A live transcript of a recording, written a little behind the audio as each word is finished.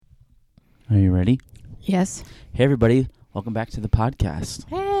Are you ready? Yes. Hey, everybody. Welcome back to the podcast.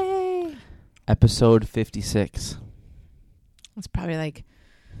 Hey. Episode 56. It's probably like...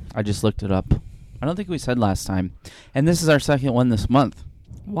 I just looked it up. I don't think we said last time. And this is our second one this month.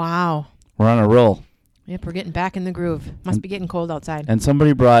 Wow. We're on a roll. Yep, we're getting back in the groove. Must be getting cold outside. And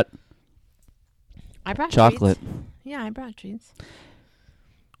somebody brought I brought chocolate. Treats. Yeah, I brought treats.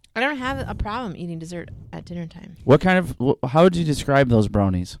 I don't have a problem eating dessert at dinner time. What kind of... How would you describe those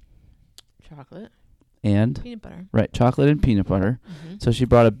brownies? Chocolate. And? Peanut butter. Right, chocolate and peanut butter. Mm-hmm. So she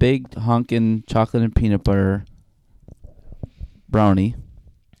brought a big honkin' chocolate and peanut butter brownie.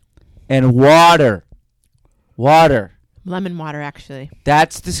 And water. Water. Lemon water, actually.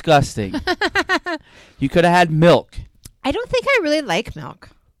 That's disgusting. You could have had milk. I don't think I really like milk.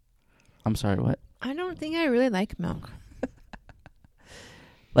 I'm sorry, what? I don't think I really like milk.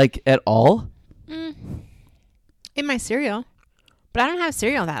 Like, at all? In my cereal. But I don't have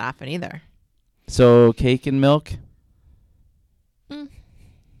cereal that often either. So, cake and milk? Mm.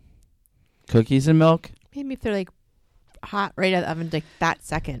 Cookies and milk? Maybe if they're like hot right out of the oven like that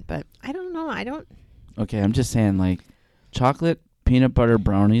second. But I don't know. I don't... Okay, I'm just saying, like, chocolate peanut butter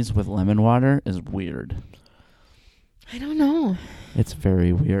brownies with lemon water is weird. I don't know. It's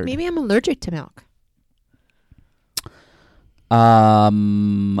very weird. Maybe I'm allergic to milk. Well,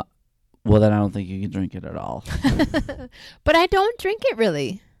 then I don't think you can drink it at all. But I don't drink it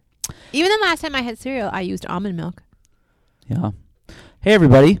really. Even the last time I had cereal, I used almond milk. Yeah. Hey,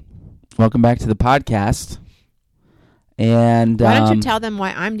 everybody. Welcome back to the podcast. And Why don't you tell them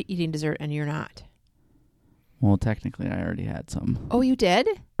why I'm eating dessert and you're not? Well, technically, I already had some. Oh, you did?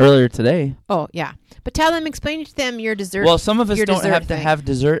 Earlier today. Oh, yeah. But tell them, explain to them your dessert. Well, some of us don't have to have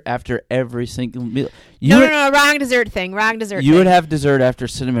dessert after every single meal. No, wrong dessert thing. Wrong dessert thing. You would have dessert after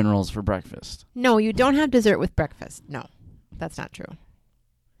cinnamon rolls for breakfast. No, you don't have dessert with breakfast. No, that's not true.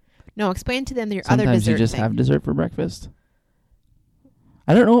 No, explain to them your other dessert Sometimes you just have dessert for breakfast.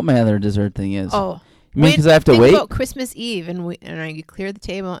 I don't know what my other dessert thing is. Oh. You mean because I have to wait? Think about Christmas Eve and you clear the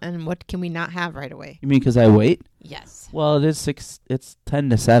table and what can we not have right away? You mean because I wait? Yes. Well, it is 6. It's 10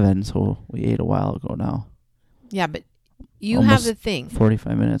 to 7, so we ate a while ago now. Yeah, but you Almost have the thing.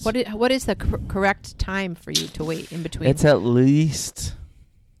 45 minutes. What is the correct time for you to wait in between? It's at least,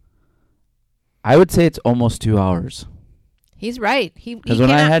 I would say it's almost 2 hours. He's right. Because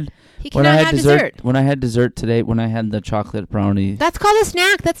when I had dessert. When I had dessert today, when I had the chocolate brownie. That's called a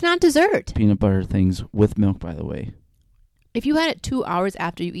snack. That's not dessert. Peanut butter things with milk, by the way. If you had it 2 hours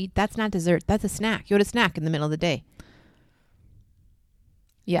after you eat, that's not dessert. That's a snack. You had a snack in the middle of the day.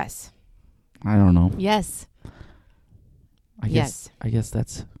 Yes. I don't know. Yes. I guess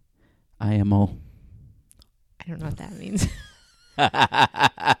that's IMO. I don't know what that means.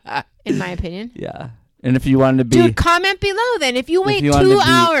 In my opinion. Yeah. And if you wanted to be... Dude, comment below then. If you wait 2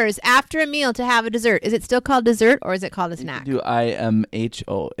 hours after a meal to have a dessert, is it still called dessert or is it called a snack? Do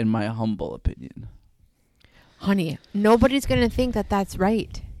IMHO, in my humble opinion. Honey, nobody's going to think that that's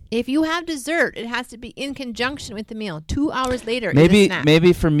right. If you have dessert, it has to be in conjunction with the meal. 2 hours later is a snack.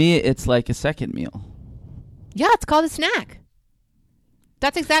 Maybe for me, it's like a second meal. Yeah, it's called a snack.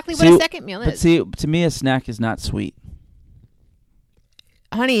 That's exactly what a second meal is. But see, to me, a snack is not sweet.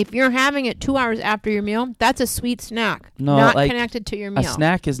 Honey, if you're having it 2 hours after your meal, that's a sweet snack. No, not like connected to your meal. A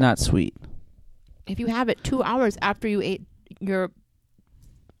snack is not sweet. If you have it 2 hours after you ate your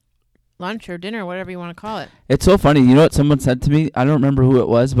lunch or dinner, whatever you want to call it. It's so funny. You know what someone said to me? I don't remember who it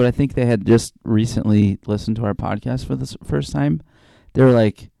was, but I think they had just recently listened to our podcast for the first time. They were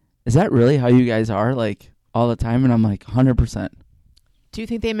like, is that really how you guys are, like, all the time? And I'm like, 100%. Do you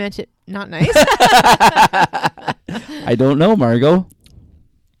think they meant it not nice? I don't know, Margot.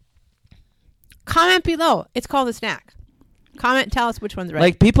 Comment below. It's called a snack. Comment and tell us which one's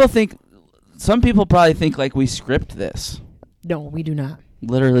right. Like, some people probably think like we script this. No, we do not.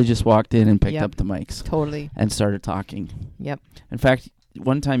 Literally just walked in and picked up the mics. Totally. And started talking. Yep. In fact,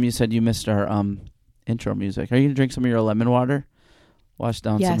 one time you said you missed our intro music. Are you going to drink some of your lemon water? Wash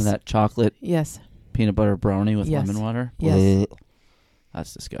down some of that chocolate peanut butter brownie with lemon water? Yes.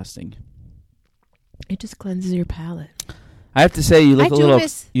 That's disgusting. It just cleanses your palate. I have to say, you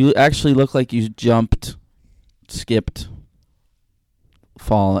you actually look like you skipped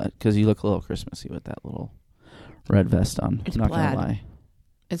fall, because you look a little Christmassy with that little red vest on. It's I'm not plaid. going to lie.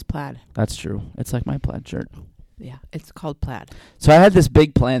 It's plaid. That's true. It's like my plaid shirt. Yeah, it's called plaid. So I had this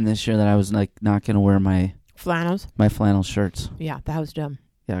big plan this year that I was like not going to wear my flannels. My flannel shirts. Yeah, that was dumb.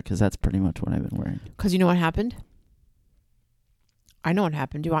 Yeah, because that's pretty much what I've been wearing. Because you know what happened? I know what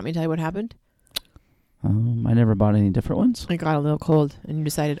happened. Do you want me to tell you what happened? I never bought any different ones. I got a little cold, and you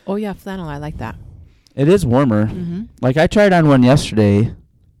decided, oh, yeah, flannel, I like that. It is warmer. Mm-hmm. Like, I tried on one yesterday.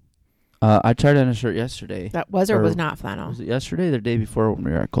 I tried on a shirt yesterday. That was or was not flannel? Was it yesterday or the day before when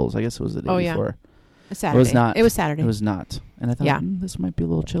we were at Kohl's? I guess it was the day before. Saturday. It was not. It was Saturday. It was not. And I thought, this might be a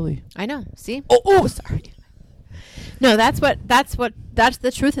little chilly. I know. See? Oh, sorry. No, that's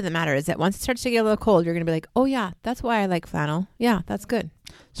the truth of the matter is that once it starts to get a little cold, you're going to be like, oh, yeah, that's why I like flannel. Yeah, that's good.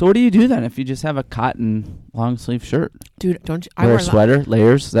 So what do you do then if you just have a cotton long sleeve shirt? Dude, don't you? Wear a sweater,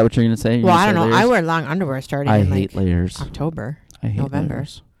 layers? Is that what you're going to say? Well, I don't know. Layers? I wear long underwear starting in hate layers. October. I hate November.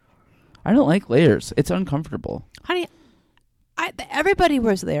 Layers. I don't like layers. It's uncomfortable. Honey, everybody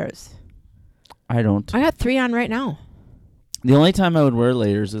wears layers. I don't. I got 3 on right now. The only time I would wear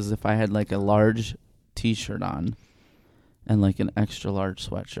layers is if I had like a large t-shirt on and like an extra large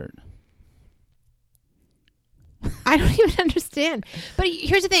sweatshirt. I don't even understand. But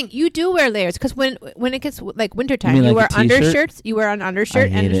here's the thing. You do wear layers because when it gets like wintertime, you wear undershirts. You wear an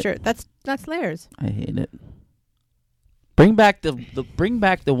undershirt and a shirt. That's layers. I hate it. Bring back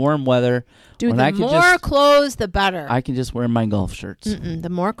the warm weather. Dude, the more clothes, the better. I can just wear my golf shirts. The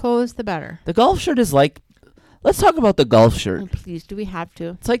more clothes, the better. The golf shirt is like, let's talk about the golf shirt. Oh, please, do we have to?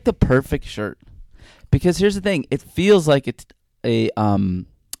 It's like the perfect shirt. Because here's the thing. It feels like it's a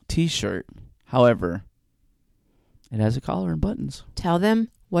t-shirt. However, it has a collar and buttons. Tell them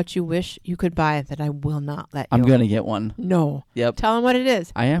what you wish you could buy that I will not let you. I'm going to get one. No. Yep. Tell them what it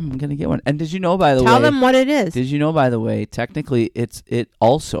is. I'm going to get one. And did you know, by the way... Tell them what it is. Did you know, by the way, technically it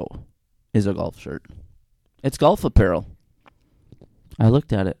also is a golf shirt. It's golf apparel. I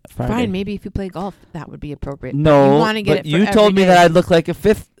looked at it Friday. Fine, maybe if you play golf, that would be appropriate. No, you want to get it for you told me that I'd look like a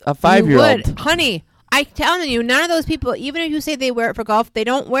 5-year-old. You would. Honey, I'm telling you, none of those people, even if you say they wear it for golf, they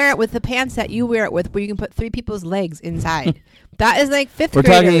don't wear it with the pants that you wear it with, where you can put 3 people's legs inside. That is like 5th We're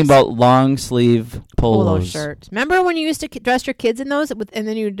graders. talking about long sleeve polo shirts. Remember when you used to dress your kids in those, and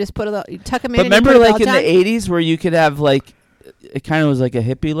then you just put you tuck them in? But remember, like in the 80s, where you could have like, it kind of was like a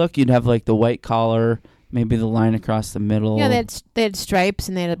hippie look. You'd have like the white collar, maybe the line across the middle. Yeah, they had stripes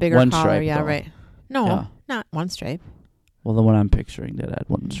and they had a bigger one collar. Stripe, yeah, though. right. No, not one stripe. Well, the one I'm picturing did add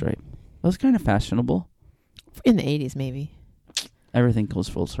one stripe. It was kind of fashionable. In the 80s, maybe. Everything goes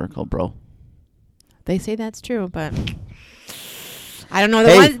full circle, bro. They say that's true, but I don't know.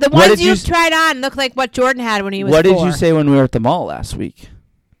 The ones you've tried on look like what Jordan had when he was 4. What did you say when we were at the mall last week?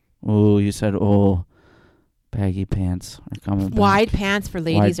 Oh, you said, baggy pants are coming back. Wide pants for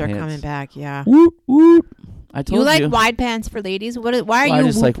ladies are coming back, yeah. Whoop, whoop. I told you. You like wide pants for ladies? Why are you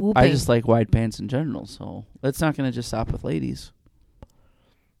whooping? I just like wide pants in general, so it's not going to just stop with ladies.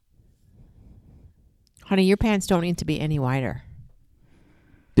 Honey, your pants don't need to be any wider.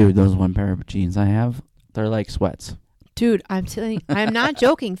 Dude, those one pair of jeans I have, they're like sweats. Dude, I'm not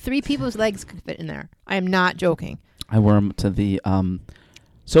joking. 3 people's legs could fit in there. I am not joking. I wear them to the...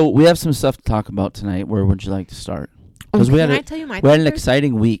 So we have some stuff to talk about tonight. Where would you like to start? Can I tell you my We had an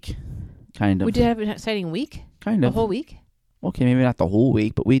exciting week, kind of. We did have an exciting week? Kind of. A whole week? Okay, maybe not the whole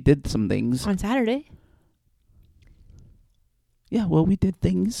week, but we did some things. On Saturday? Yeah, well, we did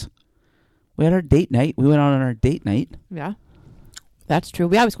things. We had our date night. We went out on our date night. Yeah. That's true.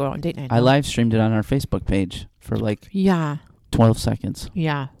 We always go out on date night. I live streamed it on our Facebook page for 12 seconds.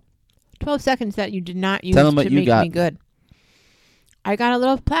 Yeah. 12 seconds that you did not use to make me good. I got a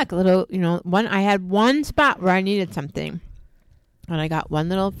little plaque, I had one spot where I needed something. And I got one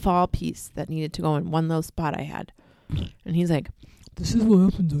little fall piece that needed to go in one little spot I had. And he's like, this is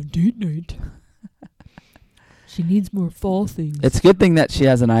what happens on date night. She needs more fall things. It's a good thing that she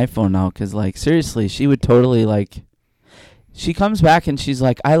has an iPhone now, because, seriously, she would totally, she comes back and she's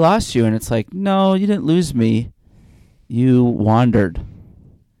like, I lost you. And it's like, no, you didn't lose me. You wandered.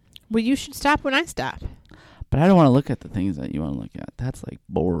 Well, you should stop when I stop. But I don't want to look at the things that you want to look at. That's,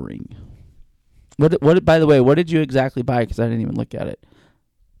 boring. What? By the way, what did you exactly buy? Because I didn't even look at it.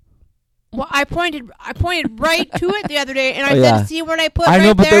 Well, I pointed right to it the other day, and I said, see what I put right there? I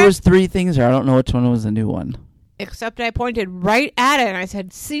know, but there was 3 things there. I don't know which one was the new one. Except I pointed right at it, and I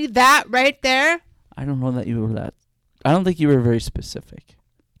said, see that right there? I don't know that you were that. I don't think you were very specific.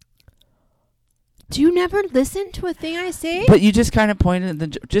 Do you never listen to a thing I say? But you just kind of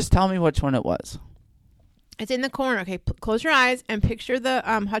pointed. Just tell me which one it was. It's in the corner. Okay, close your eyes and picture the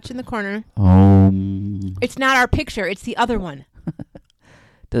hutch in the corner. It's not our picture. It's the other one.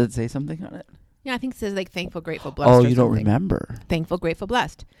 Does it say something on it? Yeah, I think it says thankful, grateful, blessed. Oh, you don't remember. Thankful, grateful,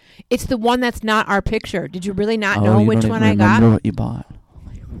 blessed. It's the one that's not our picture. Did you really not know which one I got? I remember what you bought. Oh,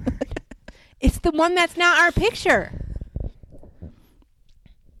 my word. It's the one that's not our picture.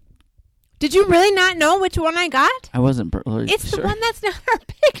 Did you really not know which one I got? I wasn't It's sure. The one that's not our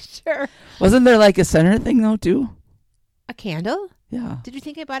picture. Wasn't there a center thing though too? A candle? Yeah. Did you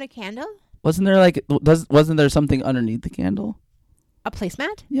think I bought a candle? Wasn't there wasn't there something underneath the candle? A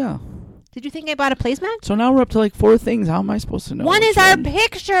placemat? Yeah. Did you think I bought a placemat? So now we're up to like 4 things. How am I supposed to know? One is our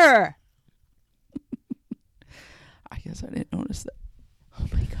picture. I guess I didn't notice that. Oh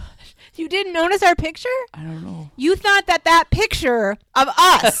my gosh. You didn't notice our picture? I don't know. You thought that picture of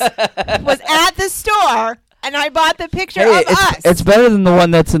us was at the store, and I bought the picture of us. It's better than the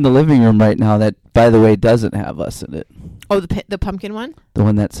one that's in the living room right now that, by the way, doesn't have us in it. Oh, the pumpkin one? The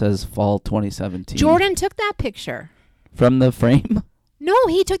one that says fall 2017. Jordan took that picture. From the frame? No,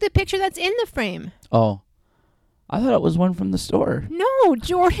 he took the picture that's in the frame. Oh. I thought it was one from the store. No,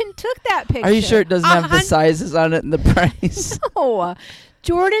 Jordan took that picture. Are you sure it doesn't have the sizes on it and the price? No.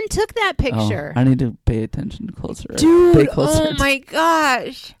 Jordan took that picture. Oh, I need to pay attention closer. Dude, oh my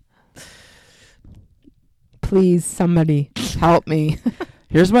gosh. Please, somebody help me.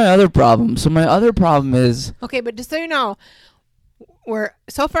 Here's my other problem. So my other problem is... Okay, but just so you know,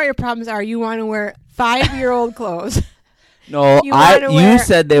 so far your problems are you want to wear 5-year-old clothes. No, you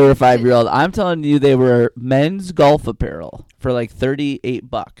said they were 5-year-old. I'm telling you they were men's golf apparel for like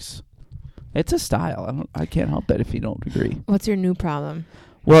 $38. It's a style. I can't help it if you don't agree. What's your new problem?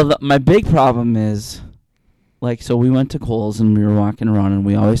 Well, my big problem is, like, so we went to Kohl's and we were walking around, and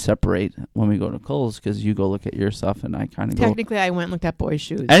we always separate when we go to Kohl's because you go look at your stuff and I kind of go. Technically, I went and looked at boys'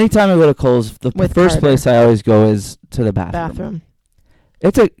 shoes. Anytime I go to Kohl's, the first place I always go is to the bathroom.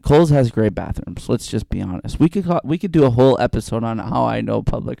 Kohl's has great bathrooms. Let's just be honest. We could do a whole episode on how I know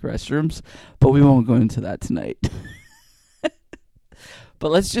public restrooms, but we won't go into that tonight. But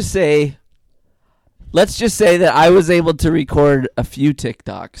let's just say that I was able to record a few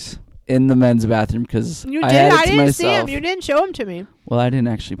TikToks in the men's bathroom because I had it to I didn't myself. see them. You didn't show them to me. Well, I didn't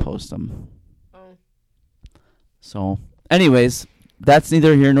actually post them. Oh. So, anyways, that's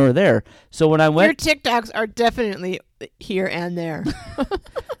neither here nor there. So when I went, your TikToks are definitely here and there.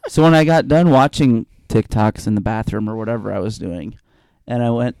 So when I got done watching TikToks in the bathroom or whatever I was doing, and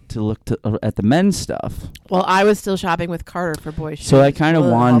I went to look at the men's stuff. Well, I was still shopping with Carter for boys' shoes. So I kind of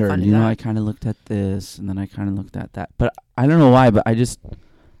wandered, I kind of looked at this, and then I kind of looked at that. But I don't know why, but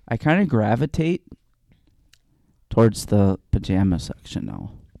I kind of gravitate towards the pajama section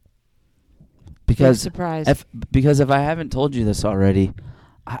now. Because if I haven't told you this already,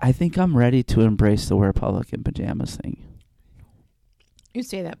 I think I'm ready to embrace the wear public in pajamas thing. You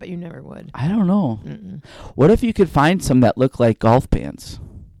say that, but you never would. I don't know. Mm-mm. What if you could find some that look like golf pants?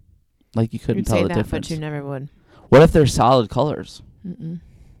 Like you couldn't tell the difference. But you never would. What if they're solid colors? Mm-mm.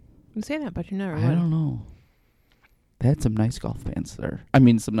 You say that, but you never would. I don't know. They had some nice golf pants there. I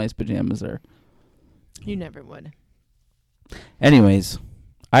mean, some nice pajamas there. You never would. Anyways,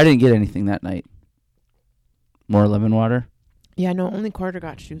 I didn't get anything that night. More lemon water? Yeah, no, only Carter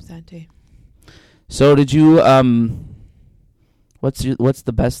got shoes that day. So did you, what's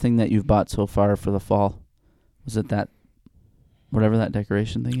the best thing that you've bought so far for the fall? Was it that, whatever that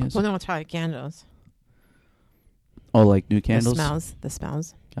decoration thing is? Well, no, it's probably candles. Oh, like new candles? The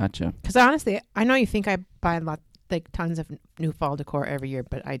smells. Gotcha. Because honestly, I know you think I buy tons of new fall decor every year,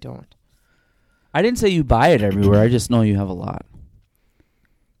 but I don't. I didn't say you buy it everywhere. I just know you have a lot.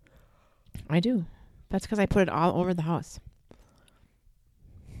 I do. That's because I put it all over the house.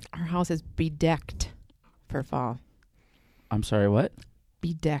 Our house is bedecked for fall. I'm sorry, what?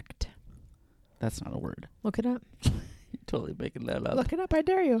 Bedecked. That's not a word. Look it up. You're totally making that up. Look it up. I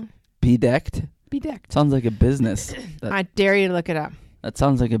dare you. Bedecked? Bedecked. Sounds like a business. I dare you to look it up. That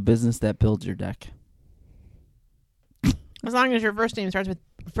sounds like a business that builds your deck. As long as your first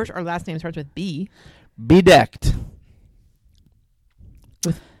or last name starts with B. Bedecked.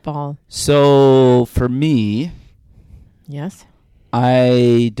 With fall. So, for me... Yes?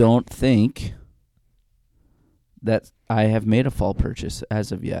 I don't think that I have made a fall purchase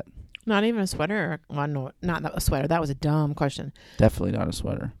as of yet. Not even a sweater? Well, no, not a sweater. That was a dumb question. Definitely not a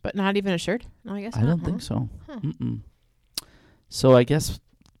sweater. But not even a shirt? No, I guess I not. don't think so. Huh. So I guess,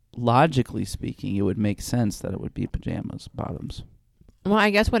 logically speaking, it would make sense that it would be pajamas, bottoms. Well,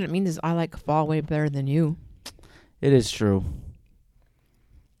 I guess what it means is I like fall way better than you. It is true.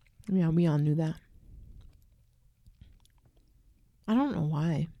 Yeah, we all knew that. I don't know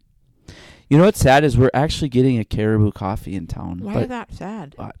why. You know what's sad is we're actually getting a Caribou coffee in town. Why is that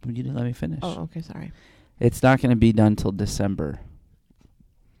sad? You didn't let me finish. Oh, okay, sorry. It's not going to be done till December.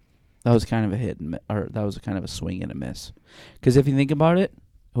 That was kind of a hit, or that was kind of a swing and a miss. Because if you think about it,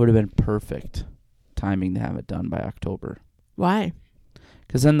 it would have been perfect timing to have it done by October. Why?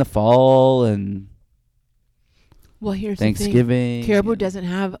 Because then the fall and here's Thanksgiving. The thing. Caribou doesn't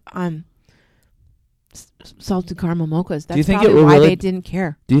have salted caramel mochas. That's why they didn't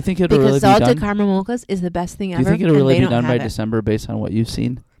care. Do you think it'll really be done? Because salted caramel mochas is the best thing ever. Do you think it'll really be done by December based on what you've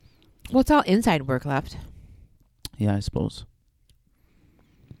seen? Well, it's all inside work left. Yeah, I suppose.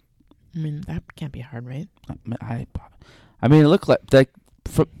 I mean, that can't be hard, right? I mean, it looked like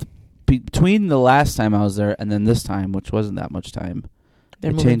between the last time I was there and then this time, which wasn't that much time,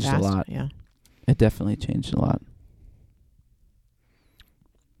 They're it moving changed fast. a lot. Yeah. It definitely changed a lot.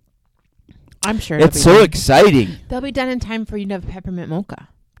 I'm sure. It's so exciting. They'll be done in time for you to have peppermint mocha.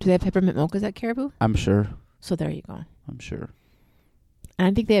 Do they have peppermint mochas at Caribou? I'm sure. So there you go. I'm sure. And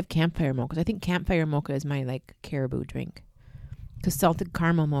I think they have campfire mochas. I think campfire mocha is my Caribou drink. Because salted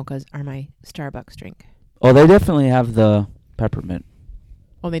caramel mochas are my Starbucks drink. Oh, they definitely have the peppermint.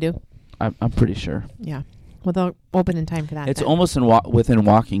 Oh, they do? I'm pretty sure. Yeah. Well, they'll open in time for that. It's then. almost within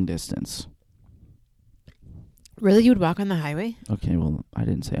walking distance. Really? You would walk on the highway? Okay, well, I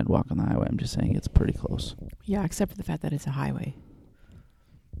didn't say I'd walk on the highway. I'm just saying it's pretty close. Yeah, except for the fact that it's a highway.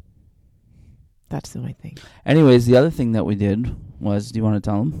 That's the only thing. Anyways, the other thing that we did was, do you want to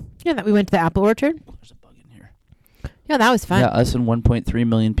tell them? Yeah, that we went to the apple orchard. There's a bug in here. Yeah, that was fun. Yeah, us and 1.3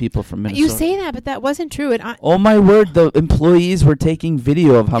 million people from Minnesota. You say that, but that wasn't true. Oh my word! The employees were taking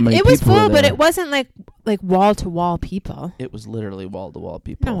video of how many. It was people full, were but there. it wasn't like wall to wall people. It was literally wall to wall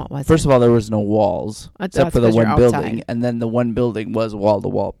people. No, it wasn't. First of all, there was no walls except for the one building, and then the one building was wall to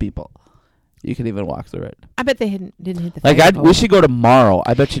wall people. You could even walk through it. I bet they didn't hit the. We should go tomorrow.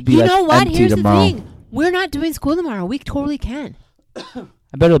 I bet you'd be You know what? empty Here's tomorrow. the thing: we're not doing school tomorrow. We totally can. I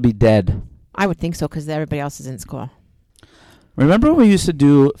bet it'll be dead. I would think so because everybody else is in school. Remember when we used to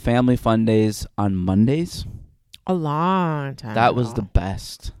do family fun days on Mondays? A long time. That was ago. the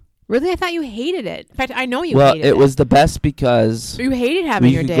best. Really, I thought you hated it. In fact, I know you. Well, hated it. it was the best because You hated having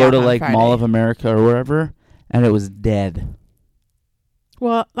we your could day go off to on like Friday. Mall of America or wherever, and it was dead.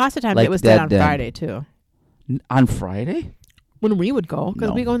 Well, lots of times Like it was dead on dead. Friday too. On Friday? When we would go, because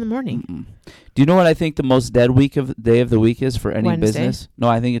No. we go in the morning. Mm-mm. Do you know what I think the most dead day of the week is for any Wednesday? business? No,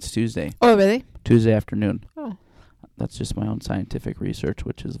 I think it's Tuesday. Oh, really? Tuesday afternoon. Oh. That's just my own scientific research,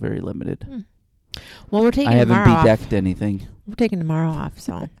 which is very limited. Well, we're taking I haven't tomorrow off. bedecked anything. We're taking tomorrow off,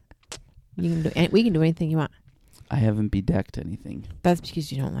 so we can do anything you want. I haven't bedecked anything. That's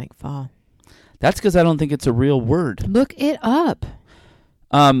because you don't like fall. That's because I don't think it's a real word. Look it up.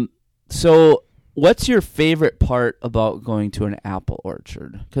 So what's your favorite part about going to an apple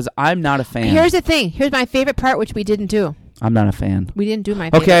orchard? Because I'm not a fan. Here's the thing. Here's my favorite part, which we didn't do. I'm not a fan. We didn't do my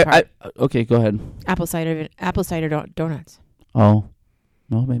favorite part. Okay, go ahead. Apple cider donuts. Oh,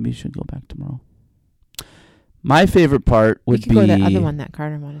 no, maybe you should go back tomorrow. My favorite part would we could be go to the other one that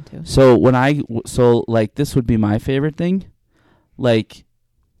Carter wanted to. So this would be my favorite thing. Like,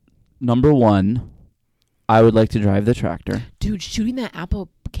 number one, I would like to drive the tractor. Dude, shooting that apple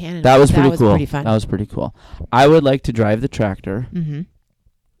cannon. That was pretty cool. Pretty fun. That was pretty cool. I would like to drive the tractor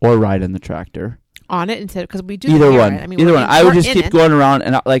or ride in the tractor. On it instead, because we do Either hear one. it. I mean, Either one. I would just keep it. going around,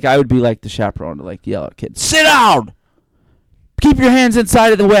 and I would be like the chaperone to like yell at kids, "Sit down! Keep your hands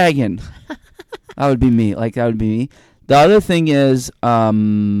inside of the wagon." That would be me. That would be me. The other thing is, I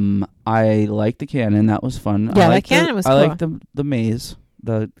like the cannon. That was fun. Yeah, that cannon was cool. I like the maze,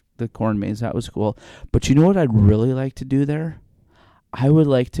 the corn maze. That was cool. But you know what I'd really like to do there? I would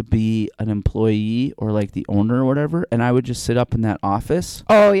like to be an employee or like the owner or whatever, and I would just sit up in that office.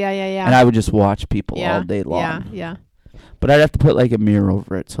 Oh, yeah. And I would just watch people all day long. Yeah. But I'd have to put like a mirror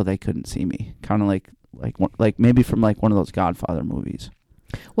over it so they couldn't see me. Kind of like maybe from like one of those Godfather movies.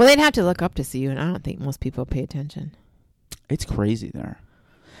 Well, they'd have to look up to see you, and I don't think most people pay attention. It's crazy there.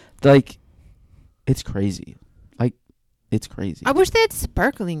 Like, it's crazy. It's crazy. I wish they had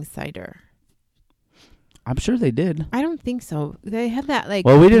sparkling cider. I'm sure they did. I don't think so. They had that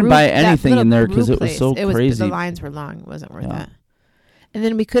Well, we didn't buy anything in there because it was so crazy. The lines were long. It wasn't worth that. And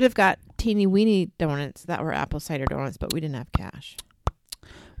then we could have got teeny weeny donuts that were apple cider donuts, but we didn't have cash.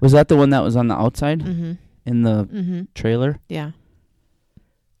 Was that the one that was on the outside in the trailer? Yeah.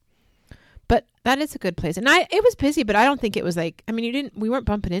 But that is a good place. And it was busy, but I don't think it was we weren't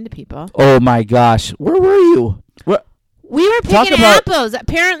bumping into people. Oh my gosh. Where were you? We were picking apples.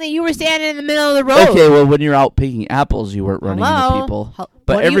 Apparently you were standing in the middle of the road. Okay, well when you're out picking apples you weren't running into people.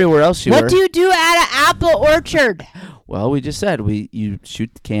 But everywhere else you were. What do you do at an apple orchard? Well, we just said you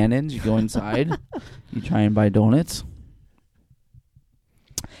shoot the cannons, you go inside, you try and buy donuts.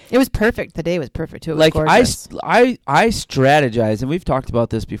 It was perfect. The day was perfect too. It was gorgeous. I strategize, and we've talked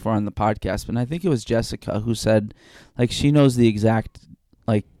about this before on the podcast, but I think it was Jessica who said she knows the exact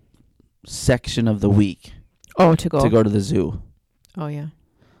section of the week. Oh, to go to the zoo. Oh yeah.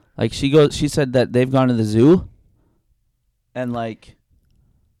 She said that they've gone to the zoo and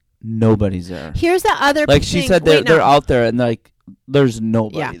nobody's there. Here's the other thing. She said they're out there and there's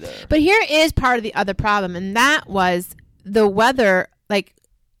nobody there. But here is part of the other problem, and that was the weather.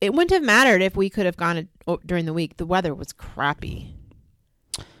 It wouldn't have mattered if we could have gone during the week. The weather was crappy.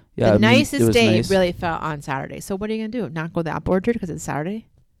 Yeah, the I mean, it nicest was day nice. really fell on Saturday. So what are you going to do? Not go to the Apple Orchard because it's Saturday?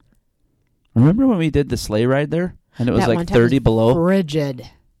 Remember when we did the sleigh ride there? And it was That one like time 30 was below? Frigid.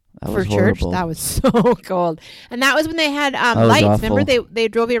 That For was church, horrible. that was so cold. And that was when they had was lights. awful. Remember they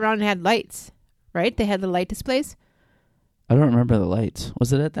drove you around and had lights, right? They had the light displays. I don't remember the lights.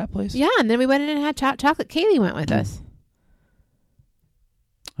 Was it at that place? Yeah, and then we went in and had chocolate. Kaylee went with us.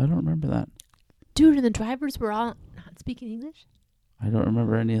 I don't remember that. Dude, and the drivers were all not speaking English. I don't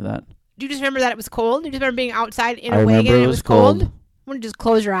remember any of that. Do you just remember that it was cold? Do you just remember being outside in I a wagon remember and it was cold. Want to just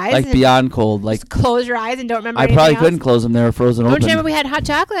close your eyes? Like and beyond cold. Like just close your eyes and don't remember I anything probably else? couldn't close them. They were frozen Don't open. you remember we had hot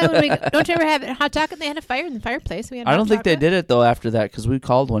chocolate? Don't you ever have hot chocolate? They had a fire in the fireplace. We had I hot don't think they chocolate. did it though after that because we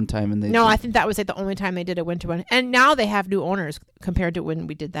called one time and they. No, I think that was like the only time they did a winter one. And now they have new owners compared to when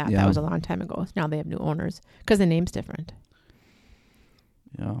we did that. Yeah. That was a long time ago. Now they have new owners because the name's different.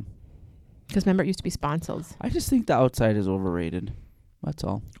 Yeah. Because remember, it used to be Sponsils. I just think the outside is overrated. That's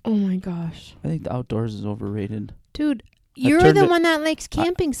all. Oh my gosh. I think the outdoors is overrated. Dude, you're turned the it- one that likes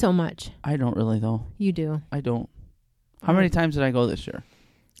camping so much. I don't really though. You do. I don't. How many times did I go this year?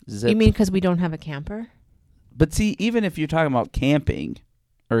 Zip. You mean because we don't have a camper? But see, even if you're talking about camping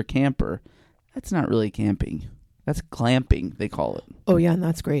or a camper, that's not really camping. That's clamping, they call it. Oh, yeah, and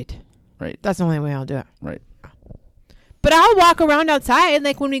that's great. Right. That's the only way I'll do it. Right. But I'll walk around outside.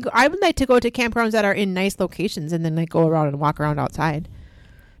 Like when we go, I would like to go to campgrounds that are in nice locations and then like go around and walk around outside.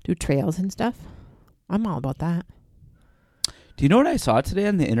 Do trails and stuff. I'm all about that. Do you know what I saw today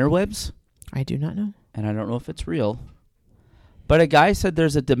on the interwebs? I do not know. And I don't know if it's real. But a guy said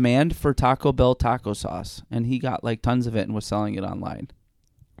there's a demand for Taco Bell taco sauce. And he got like tons of it and was selling it online.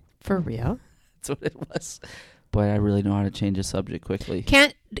 For real? That's what it was. Boy, I really know how to change a subject quickly.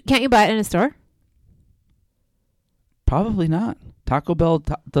 Can't you buy it in a store? Probably not. Taco Bell,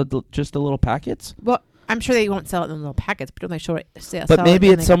 just the little packets? Well, I'm sure they won't sell it in little packets, but don't they show it? But maybe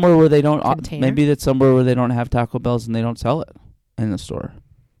it's somewhere where they don't. container? Maybe it's somewhere where they don't have Taco Bells and they don't sell it in the store.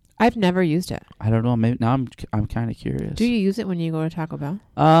 I've never used it. I don't know. Maybe now I'm kind of curious. Do you use it when you go to Taco Bell?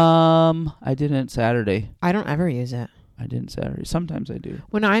 I didn't Saturday. I don't ever use it. I didn't Saturday. Sometimes I do.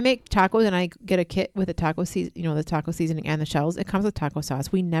 When I make tacos and I get a kit with the taco the taco seasoning and the shells, it comes with taco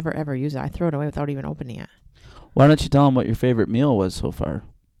sauce. We never ever use it. I throw it away without even opening it. Why don't you tell them what your favorite meal was so far?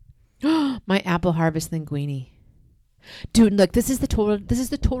 My apple harvest linguine. Dude, look, this is the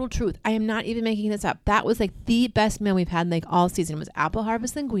total truth. I am not even making this up. That was like the best meal we've had like all season. It was apple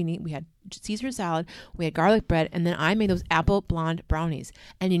harvest linguine. We had Caesar salad. We had garlic bread, and then I made those apple blonde brownies.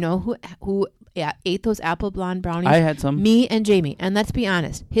 And you know who ate those apple blonde brownies? I had some. Me and Jamie. And let's be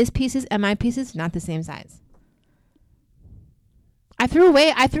honest, his pieces and my pieces not the same size. I threw them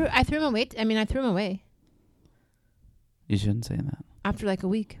away. I threw them away You shouldn't say that. after like a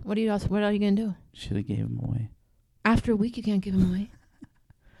week. What are you gonna do? Should have gave them away. After a week, you can't give them away.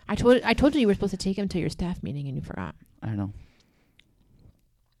 I told you were supposed to take them to your staff meeting, and you forgot. I know.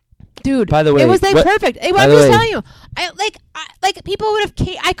 Dude, By the way, it was like perfect. I'm just telling you, I people would have.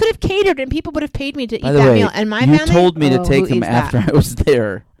 I could have catered, and people would have paid me to eat By the that way, meal. And my you family told me to who take them eats after that? I was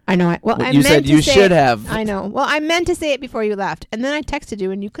there. I know. You said you should have. I know. Well, I meant to say it before you left, and then I texted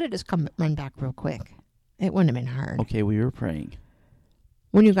you, and you could have just run back real quick. It wouldn't have been hard. Okay, we were praying.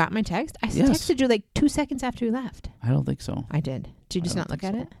 When you got my text, I Yes. texted you like 2 seconds after you left. I don't think so. I did. Did you just I not don't look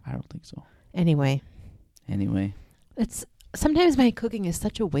at think it? so. I don't think so. Anyway, Anyway, sometimes my cooking is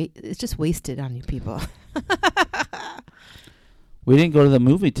such a waste. It's just wasted on you people. we didn't go to the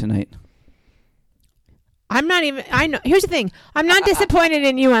movie tonight. I'm not even. I know. Here's the thing. I'm not disappointed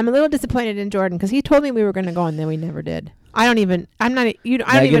in you. I'm a little disappointed in Jordan because he told me we were going to go and then we never did. I don't even. I'm not. You.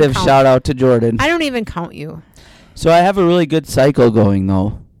 I don't even Negative count. shout out to Jordan. I don't even count you. So I have a really good cycle going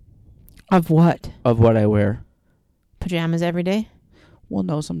though Of what? of what I wear. Pajamas every day. Well,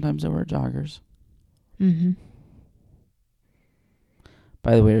 no, sometimes I wear joggers. Mm-hmm.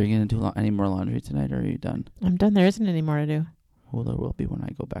 By the way, are you going to do any more laundry tonight, or are you done? I'm done. There isn't any more to do. Well, there will be when I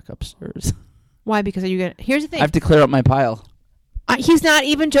go back upstairs. Why? Because are you gonna? Here's the I thing. have to clear up my pile. He's not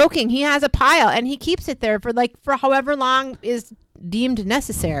even joking. He has a pile and he keeps it there for however long is deemed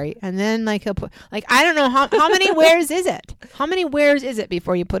necessary, and then he'll put I don't know how many wears is it? How many wears is it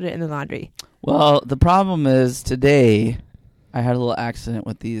before you put it in the laundry? Well, the problem is today I had a little accident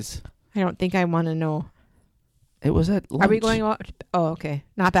with these. I don't think I want to know. It was at lunch. Are we going? Oh, okay.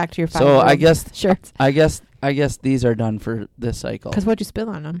 Not back to your 5 So I guess shirts. I guess these are done for this cycle. Because what'd you spill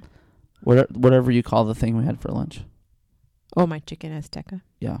on them? Whatever you call the thing we had for lunch. Oh, my chicken azteca.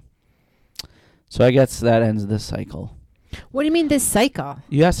 Yeah. So I guess that ends this cycle. What do you mean this cycle?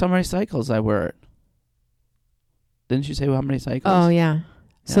 You asked how many cycles I wear it. Didn't you say how many cycles? Oh, yeah.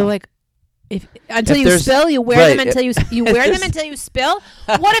 So Until you spill, you wear them until you wear them until you spill.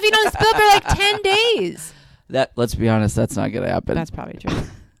 What if you don't spill for like 10 days? Let's be honest, that's not going to happen. That's probably true.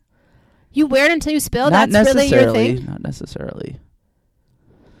 You wear it until you spill? That's really your thing? Not necessarily.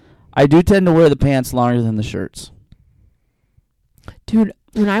 I do tend to wear the pants longer than the shirts. Dude,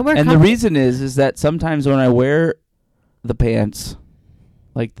 when I wear... And the reason is that sometimes when I wear the pants,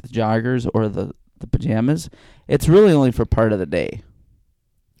 like the joggers or the pajamas, it's really only for part of the day.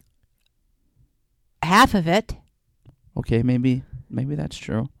 Half of it. Okay, maybe that's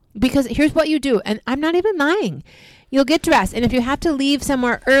true. Because here's what you do, and I'm not even lying. You'll get dressed, and if you have to leave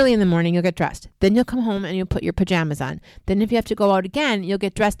somewhere early in the morning, you'll get dressed. Then you'll come home and you'll put your pajamas on. Then if you have to go out again, you'll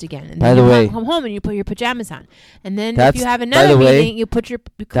get dressed again. And then you'll come home and you put your pajamas on. And then if you have another meeting, you put your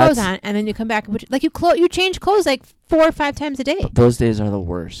clothes on, and then you come back and put you change clothes like 4 or 5 times a day. Those days are the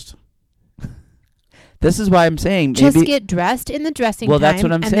worst. This is why I'm saying just get dressed in the dressing time. Well, that's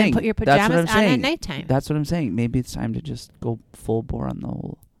what I'm saying. And then put your pajamas on at nighttime. That's what I'm saying. Maybe it's time to just go full bore on the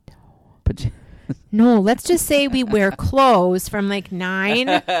whole pajamas. No, let's just say we wear clothes from like 9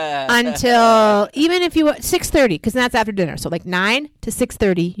 until even if you 6:30, because that's after dinner. So like 9 to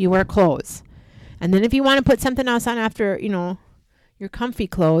 6:30, you wear clothes, and then if you want to put something else on after your comfy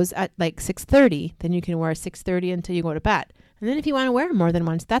clothes at like 6:30, then you can wear 6:30 until you go to bed. And then if you want to wear them more than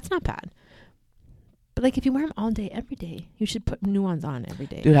once, that's not bad. But like if you wear them all day, every day, you should put new ones on every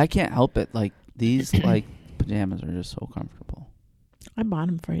day. Dude, I can't help it. Like these like pajamas are just so comfortable. I bought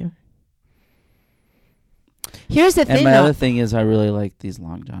them for you. Here's the thing. And my other thing is I really like these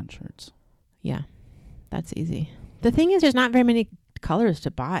long john shirts. Yeah, that's easy. The thing is there's not very many colors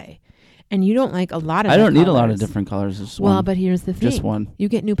to buy. And you don't like a lot of I don't need a lot of different colors. Just one. But here's the thing. Just one. You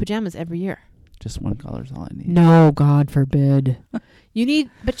get new pajamas every year. Just one color is all I need. No, God forbid. But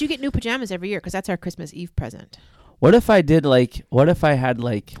you get new pajamas every year because that's our Christmas Eve present. What if I had What if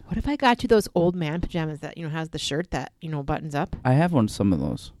I got you those old man pajamas that, has the shirt that, buttons up? I have some of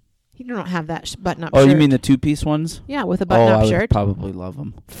those. You don't have that button-up shirt. Oh, you mean the 2-piece ones? Yeah, with a button-up shirt. I would probably love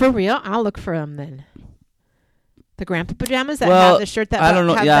them. For real? I'll look for them then. The grandpa pajamas that have the shirt that I don't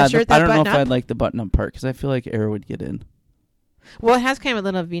know. Yeah, I don't know if up? I'd like the button-up part because I feel like air would get in. Well, it has kind of a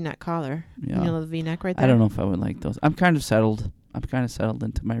little V-neck collar. Yeah. A little V-neck right there. I don't know if I would like those. I'm kind of settled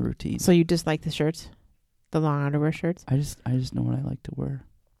into my routine. So you just like the shirts? The long underwear shirts? I just know what I like to wear.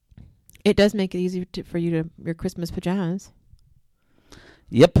 It does make it easier for you to your Christmas pajamas.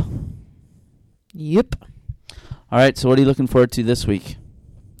 Yep. All right, so what are you looking forward to this week?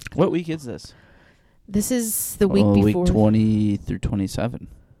 What week is this? This is the week before. Week 20 through 27.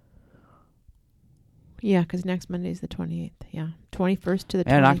 Yeah, because next Monday is the 28th. Yeah, 21st to the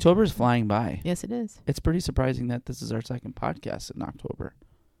 20th. And October is flying by. Yes, it is. It's pretty surprising that this is our second podcast in October.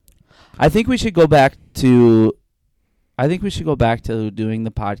 I think we should go back to doing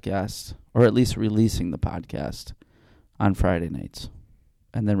the podcast, or at least releasing the podcast on Friday nights,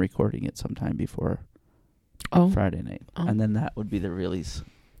 and then recording it sometime before Friday night. Oh. And then that would be the release.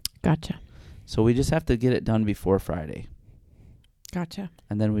 Gotcha. So we just have to get it done before Friday. Gotcha.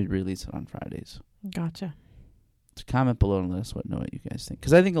 And then we'd release it on Fridays. Gotcha. So comment below and let us know what you guys think.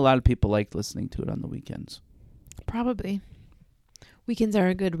 Because I think a lot of people like listening to it on the weekends. Probably. Weekends are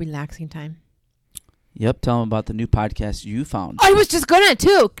a good relaxing time. Yep. Tell them about the new podcast you found. I was just going to,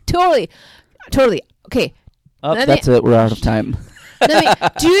 too. Totally. Okay. Oh, that's it. We're out of time.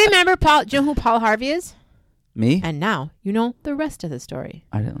 Do you remember do you know who Paul Harvey is? Me? And now you know the rest of the story.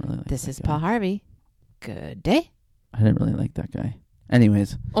 I didn't really like This that is guy. Paul Harvey. Good day. I didn't really like that guy.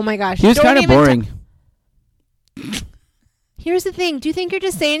 Anyways. Oh my gosh. He was kind of boring. Here's the thing. Do you think you're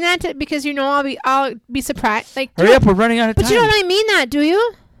just saying that because I'll be surprised? Like, hurry up, we're running out of time. But you don't really mean that, do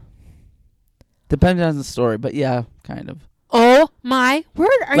you? Depends on the story, but yeah, kind of. Oh my word.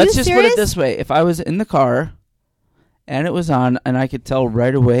 Are you serious? Let's just put it this way. If I was in the car and it was on and I could tell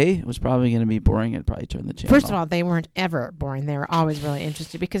right away it was probably going to be boring, I'd probably turn the channel. First of all, they weren't ever boring. They were always really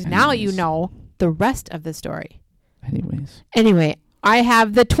interested because now you know the rest of the story. Anyway, I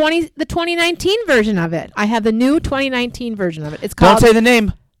have the 2019 version of it. I have the new 2019 version of it. It's called... Don't say the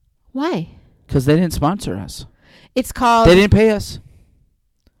name. Why? Because they didn't sponsor us. It's called... They didn't pay us.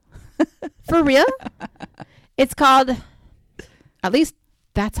 For real? It's called... At least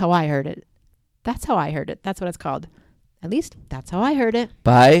that's how I heard it. That's how I heard it. That's what it's called. At least that's how I heard it.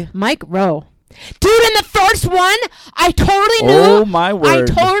 By? Mike Rowe. Dude, in the first one, I totally knew... Oh, my word.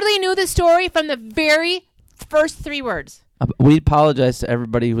 I totally knew the story from the very first 3 words. We apologize to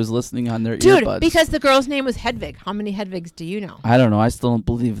everybody who was listening on their earbuds. Dude, because the girl's name was Hedvig. How many Hedvigs do you know? I don't know. I still don't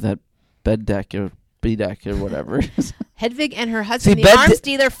believe that bed deck Bedeck or whatever. Hedwig and her husband, See, the arms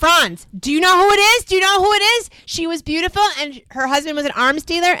dealer, Franz. Do you know who it is? Do you know who it is? She was beautiful, and her husband was an arms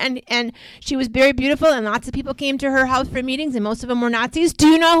dealer, and she was very beautiful, and lots of people came to her house for meetings, and most of them were Nazis. Do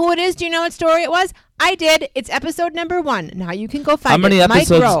you know who it is? Do you know what story it was? I did. It's episode number 1. Now you can go find How many it. episodes?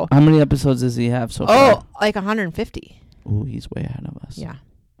 Mike Rowe. How many episodes does he have so far? Like 150. Oh, he's way ahead of us. Yeah.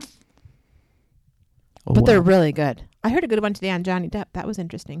 Oh, But they're wow. really good. I heard a good one today on Johnny Depp. That was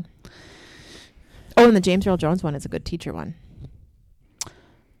interesting. Oh, and the James Earl Jones one is a good teacher one.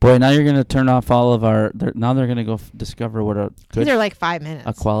 Boy, now you're gonna turn off all of our. Now they're gonna go discover what a good, These are like 5 minutes.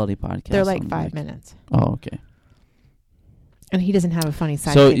 a quality podcast. They're like sounds 5 minutes. Oh, okay. And he doesn't have a funny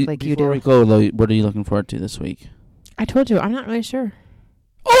sidekick So like you do. before we go, though, what are you looking forward to this week? I told you, I'm not really sure.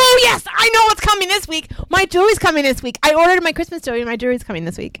 Oh, yes, I know what's coming this week. My jewelry's coming this week. I ordered my Christmas jewelry, and my jewelry's coming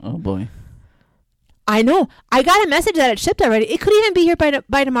this week. Oh boy. I know. I got a message that it shipped already. It could even be here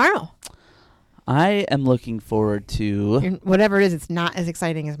by tomorrow. I am looking forward to. Whatever it is, it's not as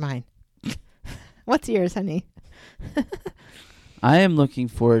exciting as mine. What's yours, honey? I am looking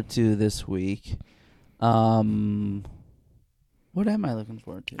forward to this week. What am I looking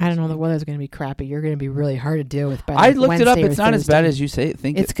forward to? I don't know. The weather's going to be crappy. You're going to be really hard to deal with. By I looked Wednesday it up. or It's not as bad Thursday. as you say.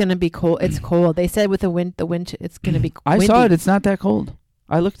 Think It's going to be cold. It's cold. They said with the wind, it's going to be. I windy. saw it. It's not that cold.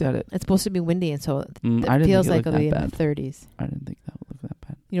 I looked at it. It's supposed to be windy, and so it I didn't feels think like it it'll be looked in that the bad. 30s. I didn't think that would look that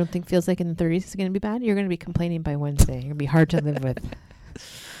bad. You don't think feels like in the 30s it's going to be bad? You're going to be complaining by Wednesday. You're going to be hard to live with.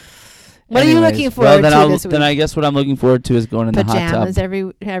 What are you looking forward to this week? Then I guess what I'm looking forward to is going in the hot Pajamas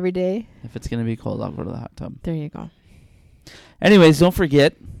tub. every day. If it's going to be cold, I'll go to the hot tub. There you go. Anyways, don't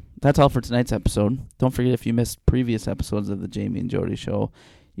forget. That's all for tonight's episode. Don't forget, if you missed previous episodes of the Jamie and Jodi Show,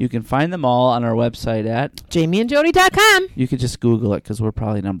 you can find them all on our website at JamieandJody.com. You could just Google it because we're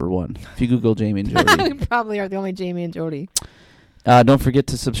probably number 1. If you Google Jamie and Jodi. We probably are the only Jamie and Jodi. Don't forget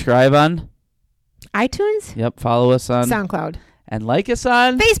to subscribe on iTunes? Yep, follow us on SoundCloud. and like us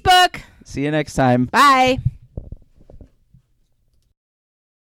on Facebook. See you next time. Bye.